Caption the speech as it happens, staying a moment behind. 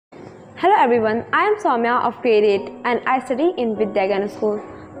Hello everyone, I am Soumya of Grade 8 and I study in Vidyagana School.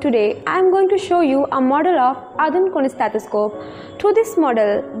 Today I am going to show you a model of Earthen cone stethoscope. Through this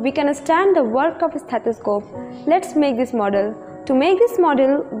model, we can understand the work of a stethoscope. Let's make this model. To make this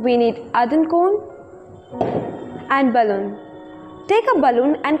model, we need earthen cone and balloon. Take a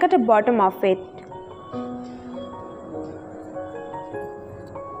balloon and cut a bottom of it.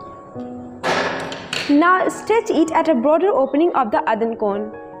 Now stretch it at a broader opening of the earthen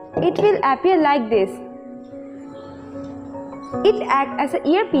cone. It will appear like this. It acts as an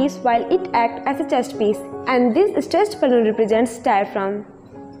earpiece while it acts as a chest piece, and this stretched balloon represents diaphragm.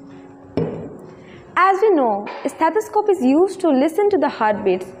 As we know, a stethoscope is used to listen to the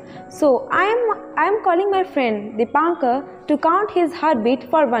heartbeats. So I am calling my friend Dipankar to count his heartbeat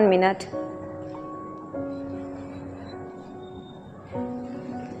for 1 minute.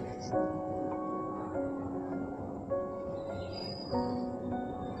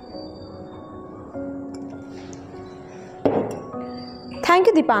 Thank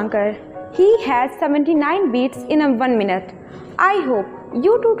you, Dipankar. He has 79 beats in 1 minute. I hope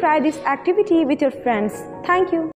you too try this activity with your friends. Thank you.